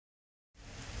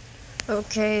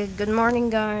Okay, good morning,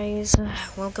 guys.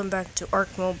 Welcome back to Ark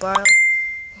Mobile.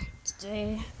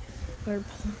 Today, we're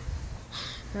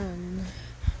um,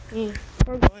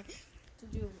 we're going to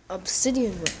do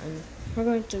obsidian run. We're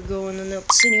going to go on an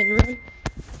obsidian run.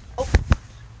 Oh,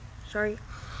 sorry.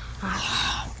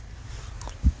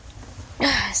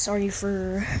 Sorry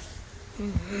for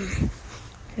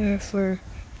the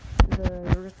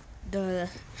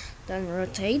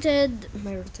rotated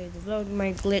vlog.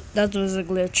 My glitch. That was a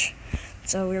glitch.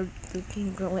 It's a weird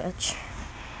looking glitch.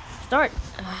 Start.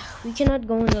 We cannot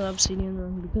go in the obsidian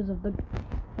run because of the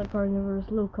carnivorous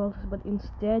locals, but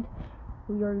instead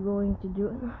we are going to do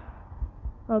it.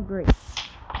 Oh, great.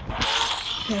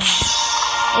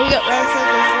 Oh, we got raptors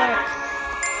reflect.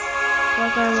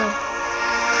 What armor?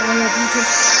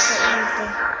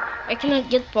 I cannot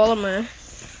get polymer.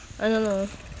 I don't know.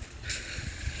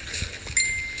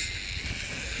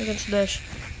 Against this.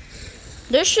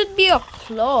 There should be a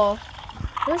claw.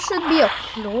 There should be a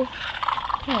claw.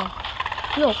 Oh,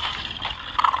 no.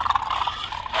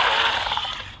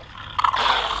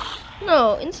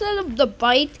 No, instead of the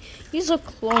bite, use a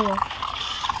claw.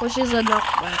 Which is a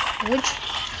knockback. Which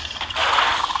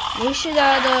we should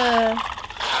add a...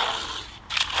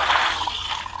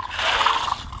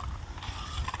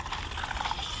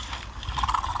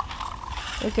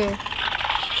 Okay.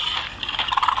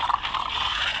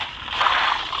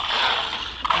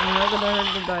 I'm not gonna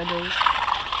hurt the dinosaurs.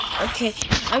 Okay,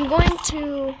 I'm going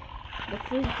to the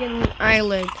freaking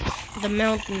island, the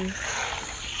mountain.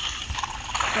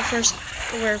 I first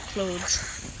wear clothes.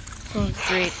 Oh,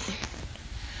 great.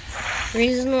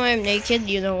 Reason why I'm naked,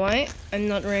 you know why? I'm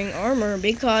not wearing armor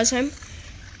because I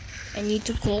need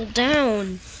to cool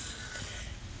down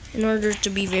in order to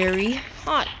be very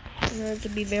hot, in order to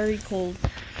be very cold.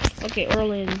 Okay,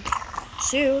 Orlin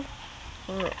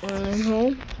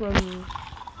home from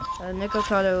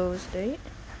Nikocado State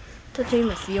to tame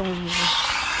a feeling.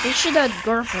 They should add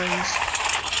girlfriends.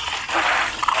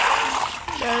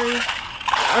 Sorry,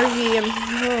 Argy, I'm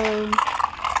home.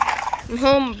 I'm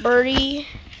home, birdie.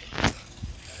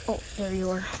 Oh, there you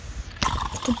are.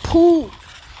 To poop.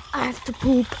 I have to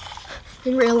poop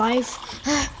in real life.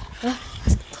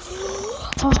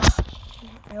 Oh,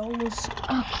 I almost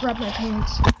grabbed my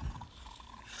pants.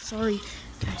 Sorry,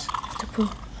 guys. I have to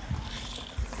poop.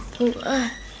 I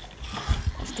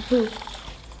have to poop.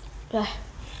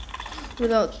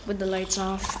 With the lights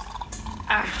off.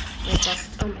 Lights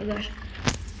off. Oh my gosh.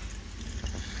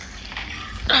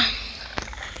 I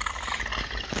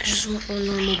just want a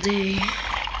normal day.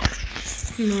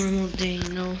 Normal day,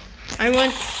 no. I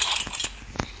want,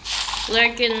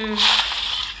 like in,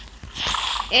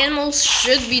 animals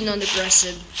should be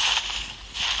non-aggressive.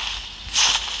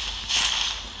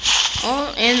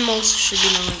 All animals should be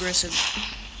non-aggressive.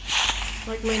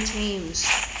 Like my tames.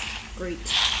 Great.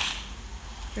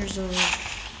 There's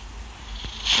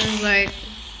like,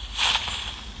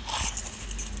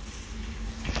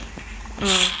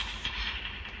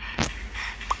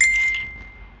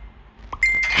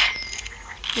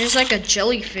 there's like a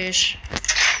jellyfish.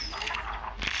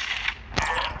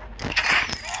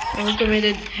 I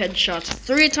committed headshots.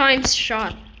 3 times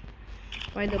shot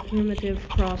by the primitive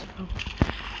crossbow.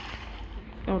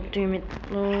 Oh, damn it.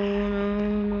 No,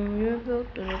 you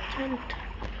built an attempt.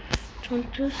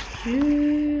 Don't to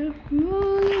steal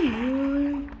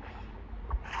my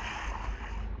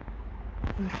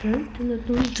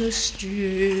don't to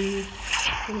steal.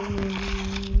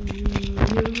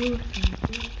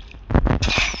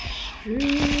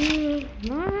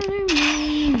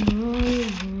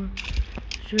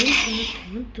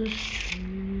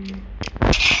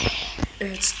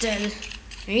 It's dead.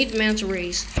 I hate manta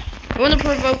rays. I want to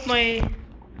provoke my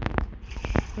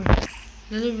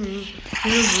little brew.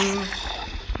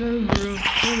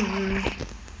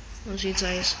 Let's see its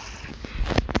eyes.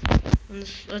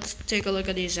 Let's take a look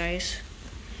at these eyes.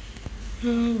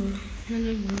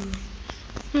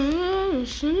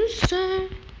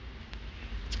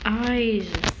 Eyes.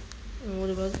 Oh, what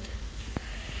about?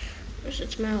 Where's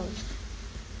its mouth?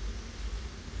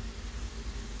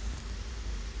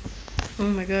 Oh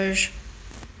my gosh.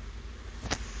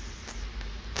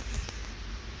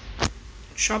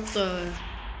 Chop the...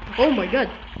 Oh my god.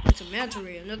 It's a manta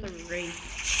ray, another ray.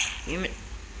 Damn it.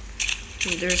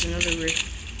 Oh, there's another ray.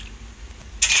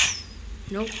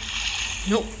 Nope.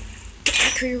 Nope. Get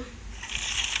back here.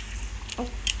 Oh,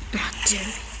 god damn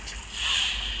it.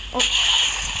 Oh.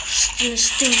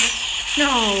 Stay. No.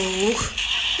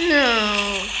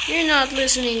 No. You're not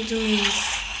listening to me.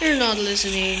 You're not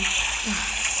listening.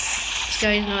 This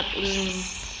guy's not listening.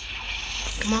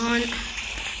 Come on.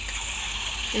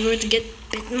 You're going to get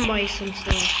bitten by some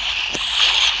stuff.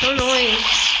 So annoying.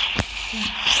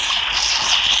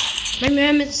 My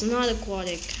mammoth's not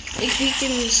aquatic. Like, he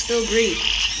can still breathe.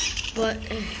 But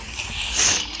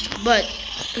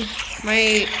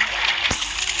my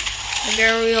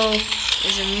gharial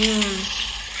is immune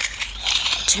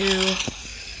to.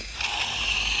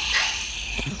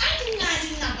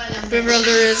 My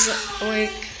brother is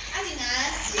awake.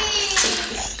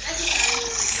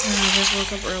 I just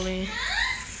woke up early.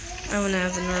 I wanna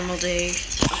have a normal day.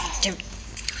 Damn.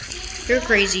 You're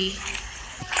crazy.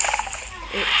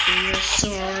 You're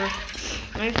sore.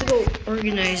 I have to go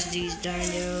organize these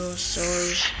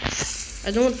dinosaurs.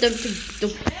 I don't want them to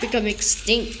become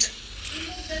extinct.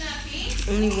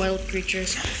 Only wild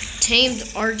creatures. Tamed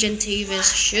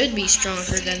Argentavis should be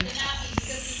stronger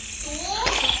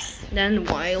than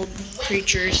wild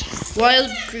creatures.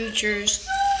 Wild creatures.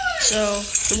 So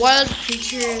the wild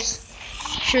creatures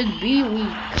should be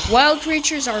weak. Wild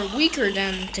creatures are weaker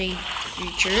than tamed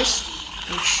creatures.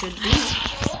 They should be.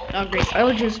 Oh great, I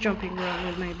was just jumping around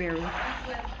with my barrel.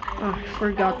 Oh, I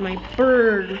forgot my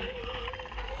bird.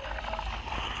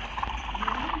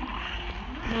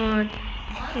 Oh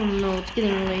no, it's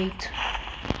getting late.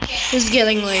 It's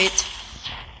getting late.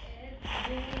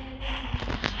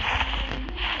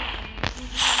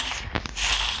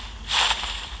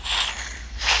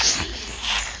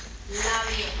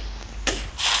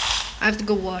 I have to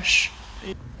go wash.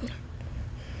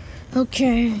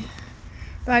 Okay.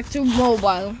 Back to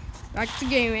mobile. Back to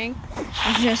gaming.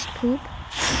 I just poop.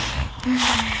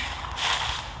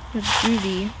 That's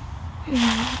duty.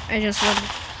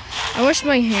 I washed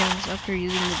my hands after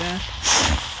using the bath.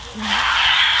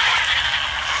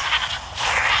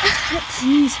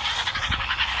 Jeez.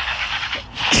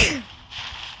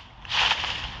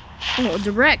 Oh,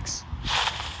 the Rex.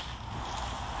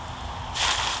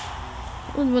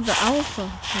 What about the alpha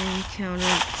I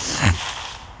encountered?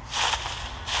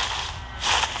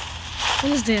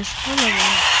 What is this? What level?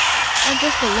 Oh,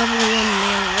 just a level 1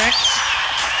 male Rex.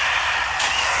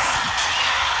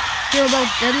 Hear about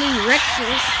deadly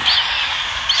Rexes?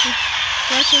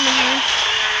 Flash in the hand.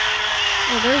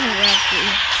 Oh, there's a raptor.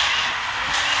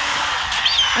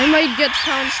 I might get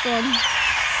pounced on.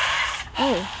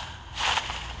 Oh.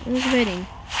 I was waiting.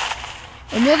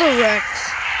 Another Rex.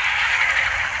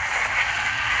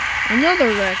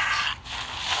 Another Rex.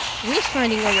 He's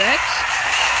finding a Rex.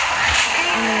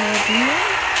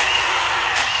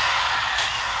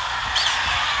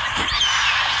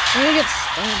 I'm gonna get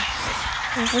stunned.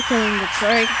 I'm for killing the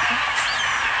trike.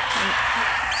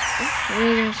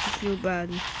 Really has to feel bad.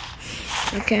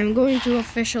 Okay, I'm going to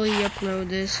officially upload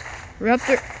this.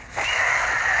 Raptor.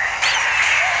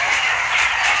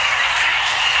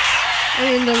 I'm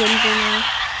in the winter now.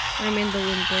 I'm in the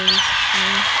winter.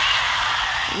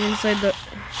 Inside the.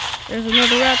 There's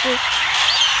another raptor.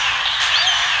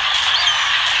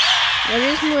 Why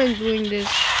is mine doing this?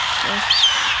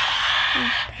 I'm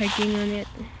pegging on it.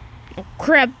 Oh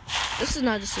crap! This is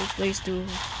not a safe place to.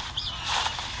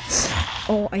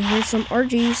 Oh, I hear some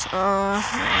RGs. I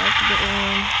have to get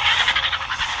one.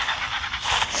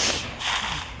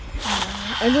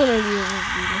 I don't know what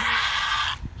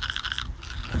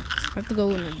I have to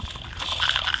go in.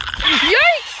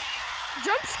 Yikes!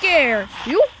 Jump scare!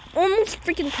 You almost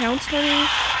freaking pounced on me.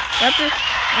 After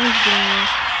I'm doing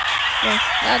this. Yeah,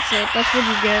 that's it. That's what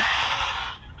you get.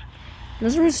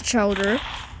 This was chowder.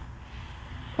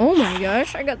 Oh my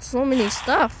gosh, I got so many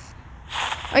stuff.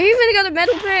 I even got a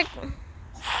metal pick.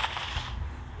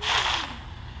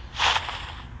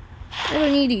 I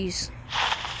don't need these.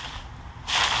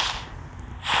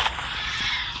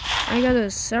 I got a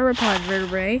sauropod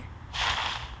vertebrae.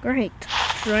 Great.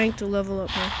 Trying to level up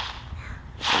now.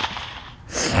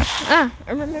 Ah,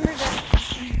 I remember that.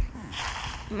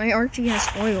 My Archie has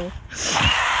oil.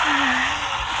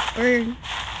 Or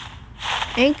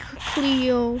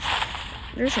Ankylo.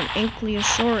 There's an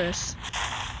Ankylosaurus.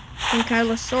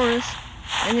 Ankylosaurus.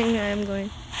 I think I'm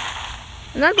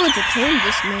not going to tame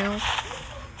this male.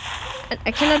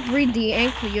 I cannot breed the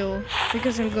Ankylo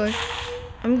because I'm going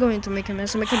to make a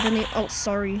mess of my company. Oh,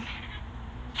 sorry.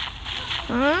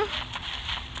 Huh?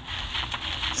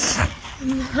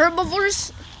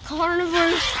 Herbivores,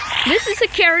 carnivores. This is a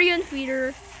carrion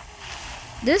feeder.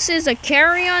 This is a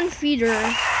carrion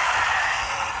feeder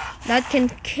that can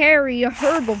carry a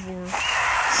herbivore.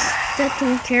 That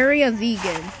can carry a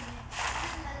vegan.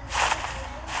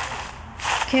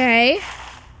 Okay.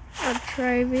 I'm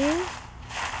driving.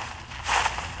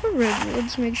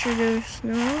 Redwoods, make sure there's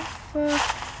no.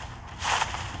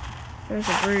 There's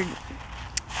a bird.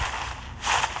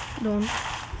 Don't.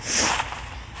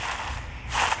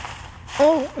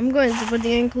 Oh, I'm going to put the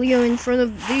Ankylo in front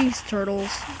of these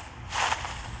turtles.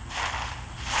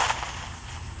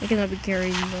 I cannot be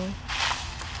carried though.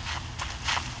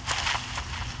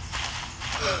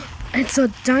 It's a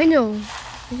dino.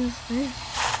 What is that?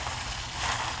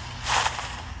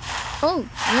 Oh,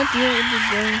 not deal with the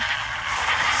guy.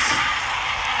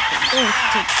 I'm going to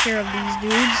take care of these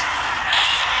dudes.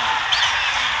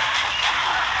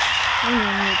 I'm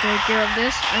going to take care of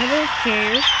this. I don't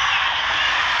care.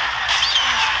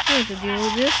 I have to deal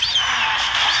with this.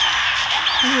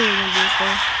 I'm really gonna do this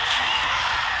though.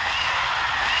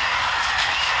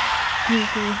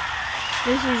 Okay.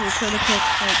 This is a critical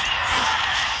point.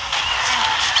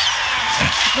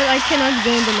 But I cannot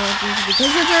go in the mountains because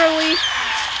it's early.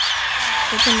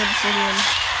 It's an obsidian.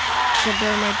 But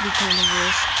there might be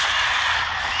carnivores.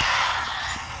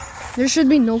 There should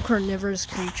be no carnivorous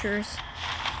creatures.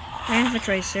 I have a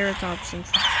triceratops and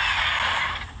stuff.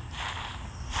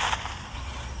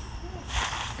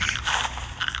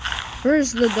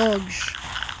 Where's the dogs?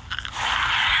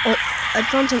 Oh, I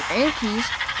found some Ankies,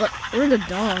 but where are the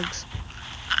dogs?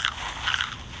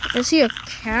 I see a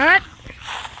cat.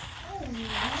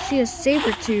 I see a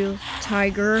saber-tooth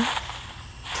tiger.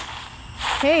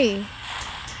 Hey,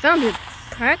 found a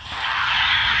pack.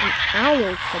 An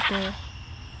owl couple.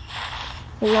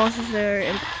 Who lost their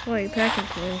employee pack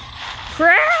employee.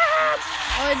 Crap!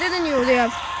 Oh, I didn't know they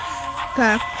have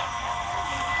pack.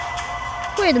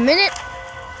 Wait a minute.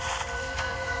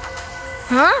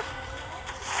 Huh?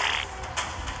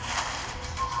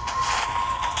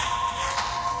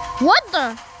 What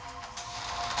the?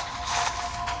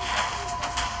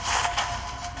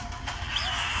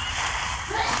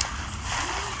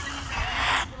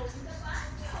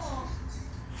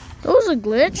 That was a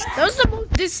glitch? That was the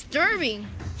most disturbing.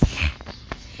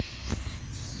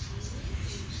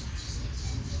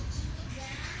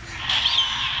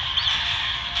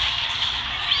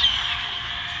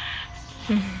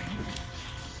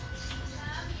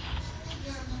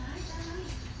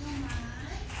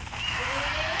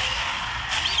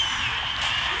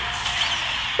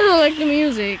 I don't like the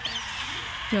music.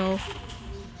 No.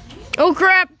 Oh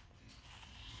crap!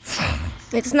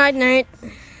 It's night.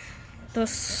 The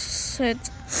set.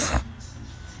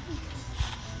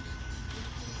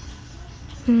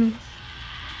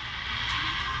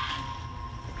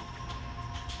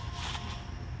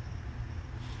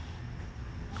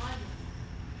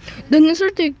 Dinosaur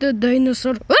take the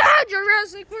dinosaur. Ah!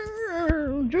 Jurassic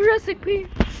World! Jurassic period.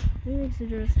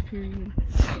 Jurassic period.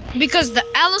 Because the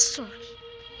Allosaurus.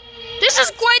 This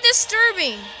is quite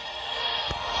disturbing.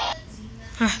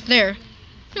 There.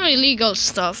 No illegal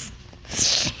stuff.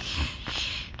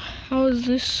 How is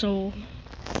this so?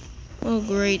 Oh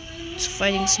great. It's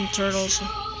fighting some turtles.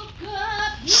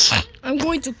 I'm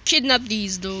going to kidnap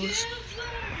these dudes.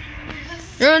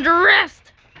 You're under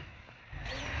arrest.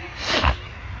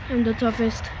 I'm the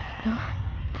toughest.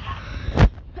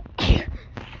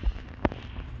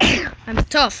 I'm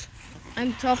tough.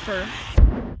 I'm tougher.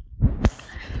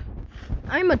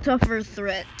 I'm a tougher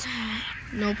threat.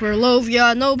 No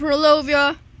Perlovia, no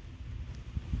Perlovia.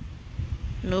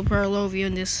 No Perlovia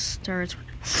in this territory.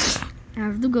 I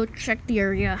have to go check the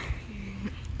area.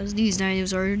 As these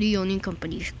dinos are the owning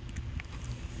company.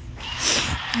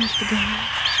 I have to go.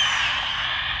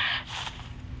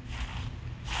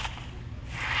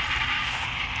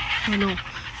 Oh no,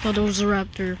 thought it was a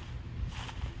raptor.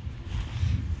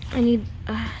 I need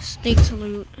a steak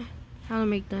salute. How to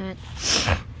make that?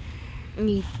 I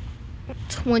need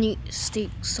 20 steak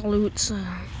salutes.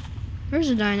 Where's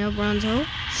the dino, Bronto?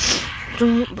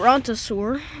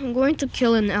 Brontosaur. I'm going to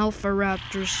kill an alpha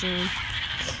raptor soon.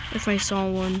 If I saw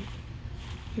one.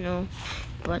 No.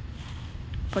 But.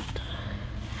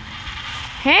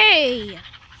 Hey!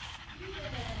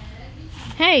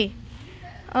 Hey!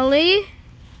 Ali?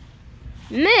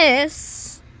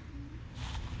 Miss?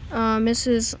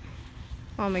 Mrs.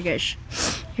 Oh my gosh.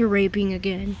 You're raping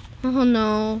again. Oh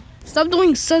no. Stop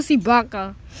doing sussy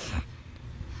baka.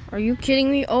 Are you kidding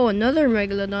me? Oh, another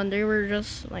megalodon. They were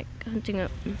just like hunting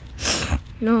up.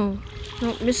 No,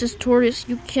 Mrs. Tortoise,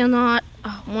 you cannot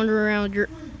wander around. You're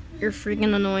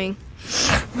freaking annoying.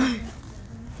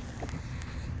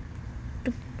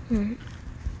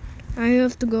 I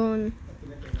have to go and.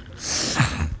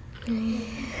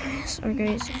 Sorry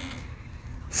guys.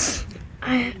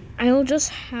 I'll just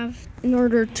have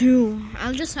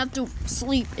to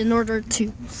sleep in order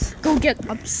to go get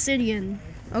obsidian.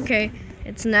 Okay,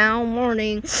 it's now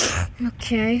morning.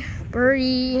 Okay,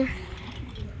 birdie.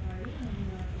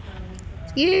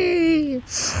 Yay!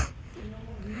 Let's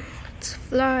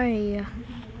fly.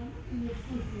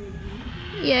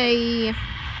 Yay!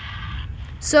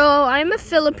 So I'm a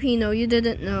Filipino. You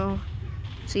didn't know.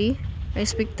 See? I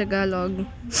speak Tagalog.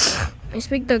 I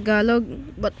speak Tagalog,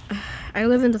 but I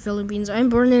live in the Philippines. I'm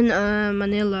born in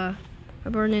Manila.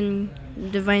 I'm born in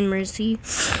Divine Mercy.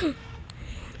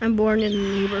 I'm born in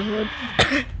the neighborhood.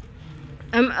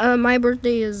 My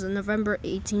birthday is November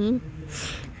 18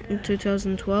 in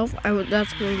 2012.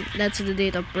 That's the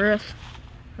date of birth.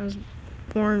 I was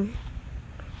born.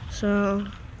 So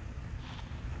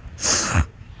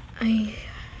I'm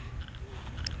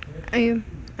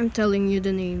telling you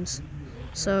the names.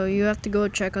 So you have to go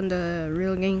check on the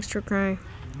Real Gangster Crime.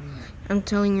 I'm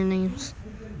telling your names.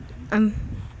 I'm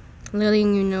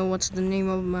letting you know what's the name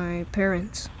of my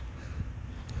parents.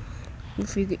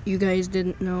 If you guys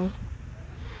didn't know.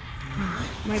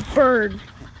 My bird.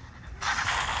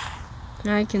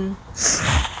 Now I can.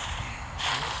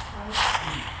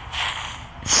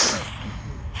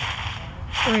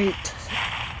 Wait.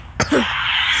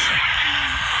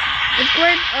 It's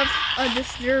quite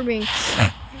disturbing.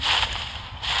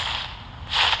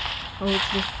 Oh,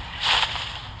 it's this.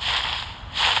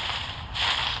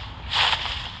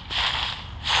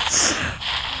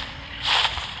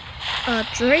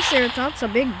 Triceratops, a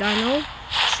big dino.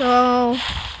 So,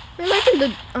 we're like in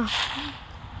the.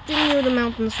 Didn't know the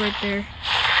mountains right there.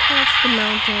 That's the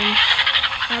mountain.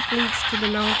 That leads to the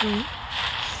mountain.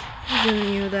 I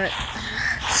didn't know that.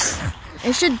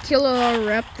 I should kill a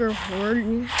raptor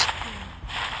horde.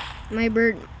 My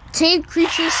bird. Tamed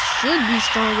creatures should be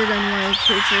stronger than wild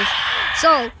creatures.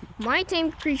 So, my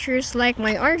tamed creatures, like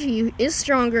my Archie, is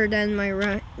stronger than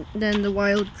than the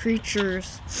wild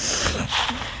creatures.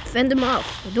 Fend them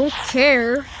off. I don't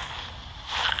care.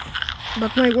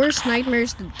 But my worst nightmare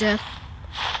is the death.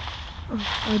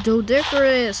 Oh,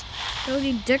 Dodicarus.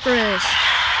 Dodicarus.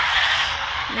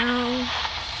 Now, I'm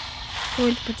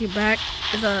going to put you back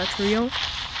to the trio.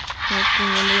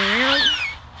 Around.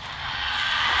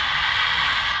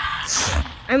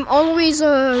 I'm always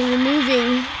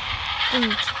removing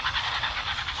things.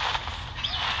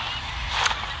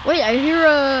 Wait, I hear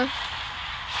a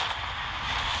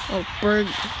bird.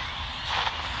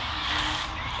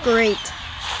 Great.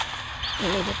 I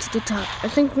made it to the top. I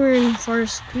think we're in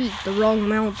Forest Peak, the wrong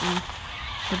mountain.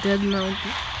 The dead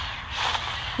mountain.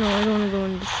 No, I don't want to go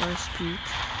into Forest Peak.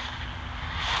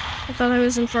 I thought I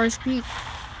was in Forest Peak.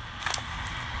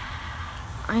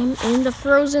 I'm in the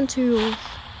Frozen Tube.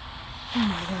 Oh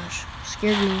my gosh,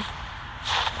 scared me.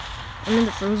 I'm in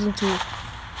the Frozen Tube.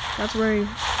 That's where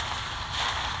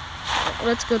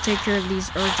let's go take care of these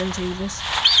Argentavis.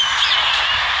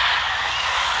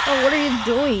 Oh, what are you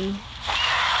doing?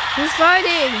 Who's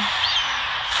fighting?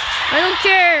 I don't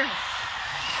care.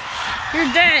 You're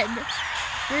dead.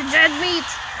 You're dead meat.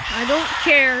 I don't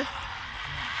care.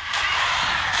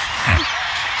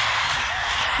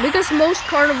 Because most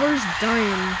carnivores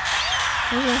dying.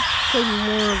 I'm gonna kill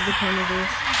more of the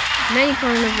carnivores. Many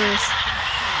carnivores.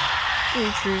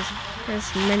 Creatures.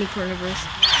 There's many carnivores.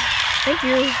 Thank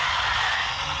you.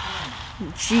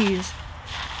 Jeez.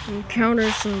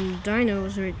 Encounter some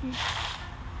dinos right.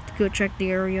 Go check the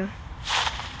area.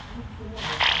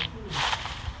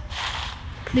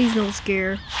 Please don't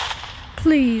scare.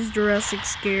 Please, Jurassic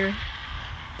scare.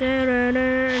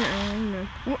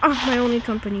 My only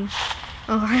company.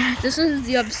 Oh, this is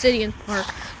the obsidian part.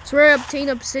 It's where I obtain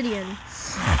obsidian.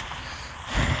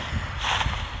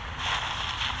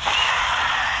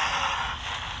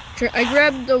 I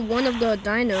grabbed one of the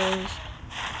dinos,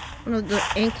 one of the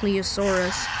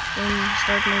Ankylosaurus, and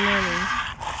start my mining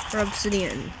for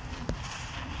obsidian.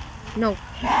 No.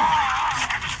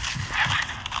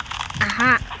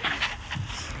 Aha!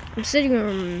 I'm sitting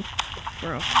on.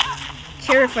 Bro.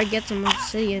 Care if I get some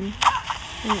obsidian.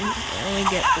 I only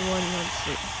get one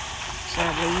obsidian.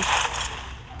 Sadly.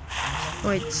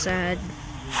 Quite sad.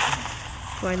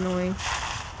 Quite annoying.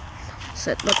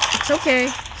 But it's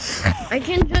okay. I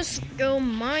can just go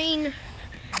mine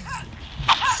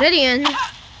obsidian,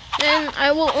 and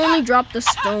I will only drop the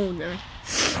stone.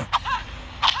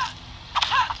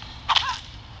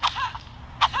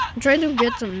 I'm trying to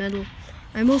get some metal.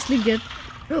 I mostly get.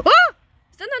 Oh!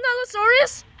 Is that an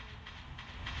Allosaurus?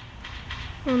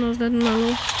 Oh no, is that an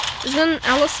Allo? Is that an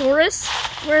Allosaurus?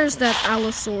 Where is that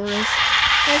Allosaurus?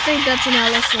 I think that's an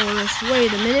Allosaurus.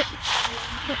 Wait a minute.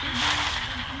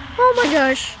 Oh my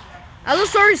gosh.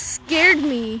 Allosaurus scared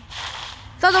me.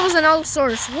 Thought that was an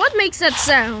Allosaurus. What makes that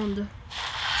sound?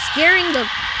 Scaring the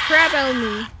crap out of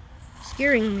me.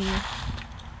 Scaring me.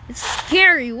 It's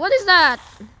scary. What is that?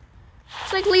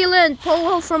 It's like Leland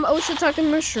Polo from Oshitaka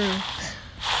Mushroom.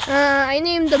 I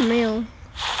named the male.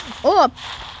 Oh, a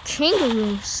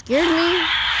kangaroo scared me.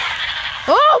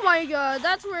 Oh my god,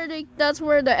 that's where the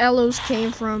allos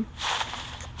came from.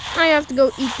 I have to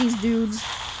go eat these dudes.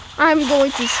 I'm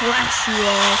going to slash you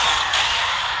all.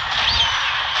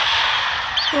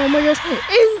 Oh my gosh.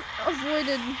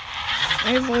 Avoided.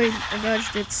 I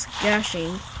dodged its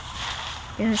gashing.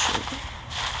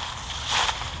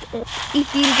 Oh, eat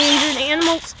the endangered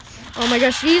animals. Oh my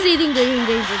gosh, she's eating the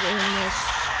endangered animals.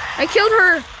 I killed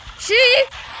her. She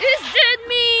is dead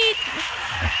meat.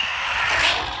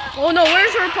 Oh no,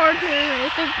 where's her partner?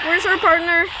 Where's her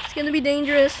partner? It's gonna be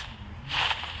dangerous.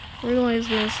 Realize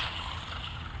this.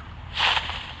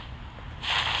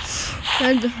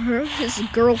 And his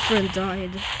girlfriend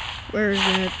died. Where is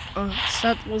it?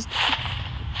 That was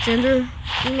gender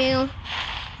female.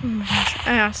 Oh my gosh.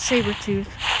 Sabertooth.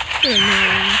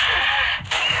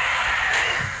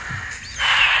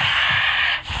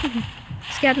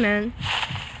 Scatman.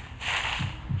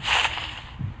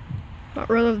 Got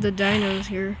rid of the dinos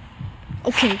here.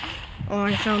 Okay. Oh,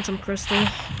 I found some crystal.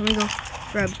 Let me go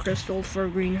grab crystal for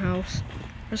greenhouse.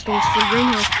 Crystals for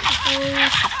greenhouse. Oh,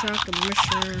 attack a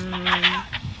mission.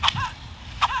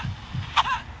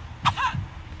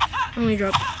 Let me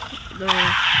drop the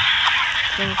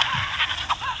thing.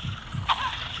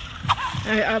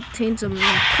 I obtained some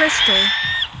crystal.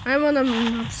 I'm on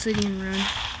an obsidian run.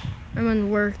 I'm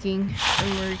working.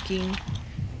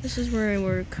 This is where I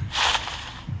work.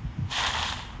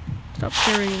 Stop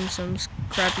carrying some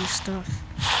crappy stuff.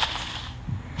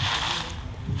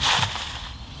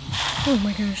 Oh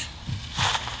my gosh.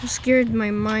 I'm scared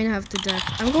my mine half to death.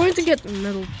 I'm going to get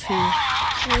metal too.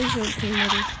 I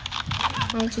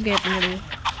also get metal.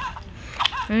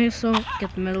 I also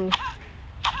get metal.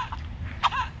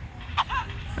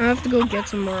 I have to go get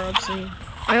some more obsidian.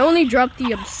 I only dropped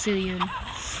the obsidian.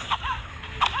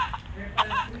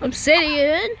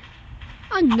 Obsidian?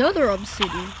 Another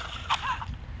obsidian.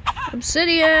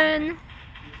 Obsidian!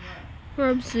 More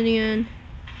obsidian.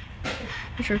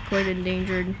 Which are quite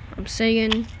endangered.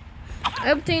 Obsidian. I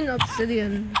obtained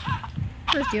obsidian.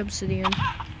 Where's the obsidian?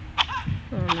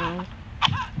 Oh no.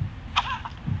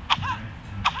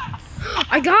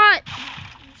 I got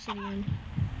obsidian.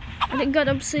 I got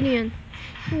obsidian.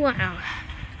 Wow.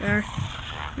 There.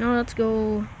 Now let's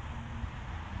go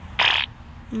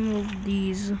move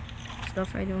these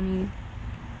stuff I don't need.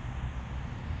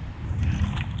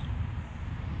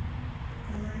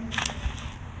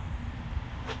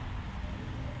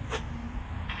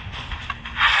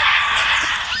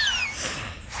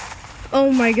 Oh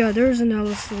my god, there's an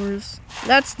Allosaurus.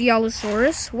 That's the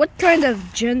Allosaurus. What kind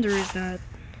of gender is that?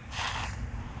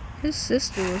 His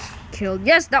sister was killed.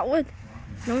 Yes, that would.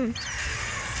 No.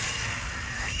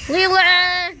 Whille!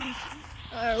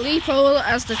 Leopold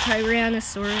as the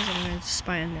Tyrannosaurus. I'm going to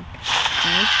spy on them.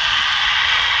 Right.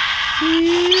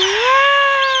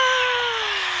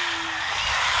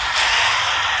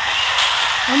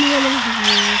 I'm going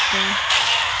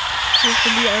to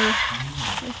be our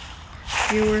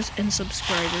viewers and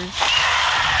subscribers.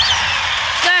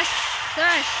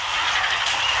 Slash!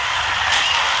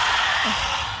 Oh,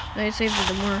 I saved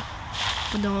the more.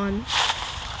 Put on.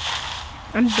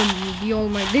 I'm the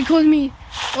almighty. They call me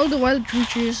all the wild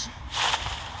creatures,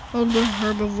 all the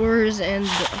herbivores and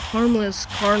harmless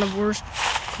carnivores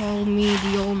call me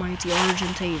the almighty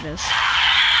Argentavis.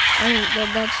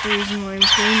 That's the reason why I'm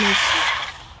famous.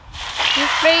 You're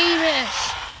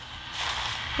famous!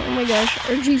 Oh my gosh,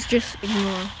 Argies just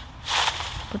ignore.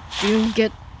 But do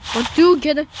get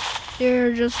it.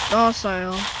 They're just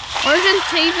docile.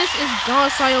 Argentavis is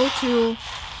docile to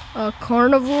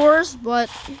carnivores, but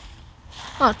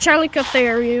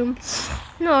Chalicotherium.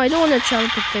 No, I don't want a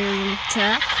Chalicotherium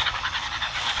attack.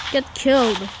 Get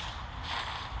killed.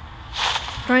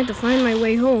 Trying to find my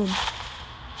way home.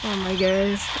 Oh my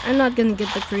gosh, I'm not gonna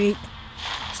get the crate.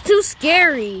 It's too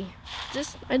scary.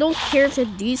 I don't care if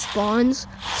it despawns.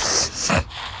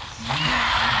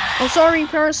 Oh, sorry,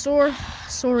 Parasaur.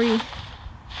 Sorry.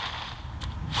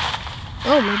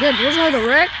 Oh my god, was that a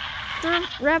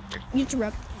raptor? It's a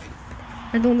raptor.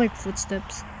 I don't like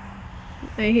footsteps.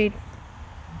 I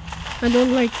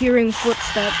don't like hearing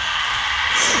footsteps.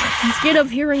 Instead of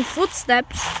hearing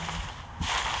footsteps.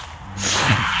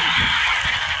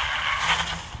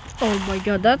 Oh my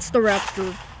god, that's the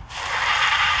raptor.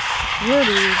 You're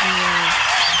the reason why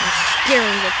I'm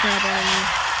scaring the crap out of me.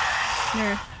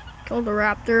 There, killed the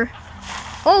raptor.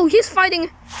 Oh, he's fighting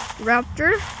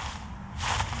raptor.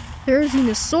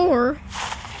 Therizinosaur.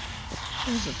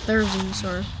 There's a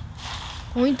Therizinosaur.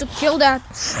 Going to kill that.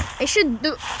 I shouldn't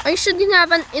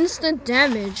have an instant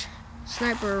damage.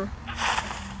 Sniper.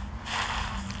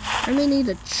 I may need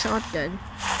a shotgun.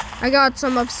 I got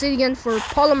some obsidian for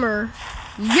polymer.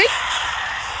 Yeet!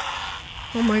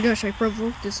 Oh my gosh, I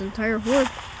provoked this entire horde.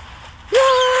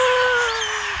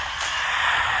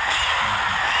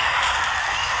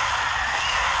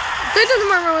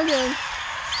 tomorrow again.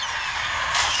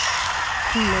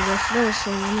 Oh my gosh, that was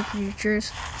so many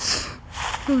creatures.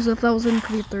 It was 1,000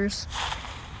 creatures.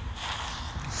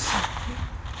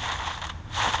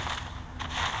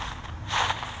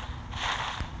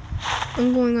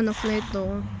 I'm going on a flight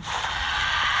though.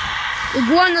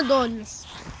 Iguanodons.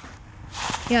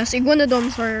 Yes,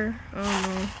 iguanodons are.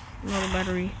 Oh no, not a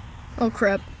battery. Oh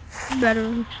crap,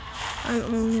 battery. I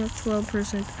only have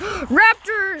 12%.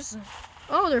 Raptors!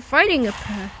 Oh, they're fighting a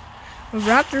pack. A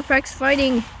raptor pack's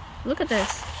fighting. Look at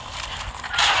this.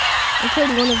 I killed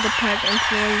one of the pack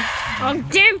employees. Oh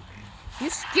damn! You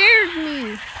scared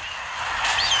me.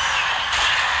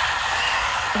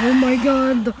 Oh my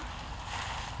god.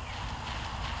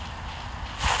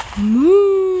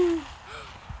 Move.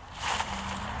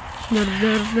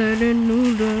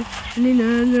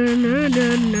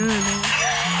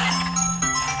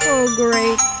 Oh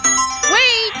great.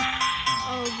 Wait!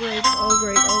 Oh great, oh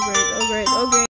great, oh great.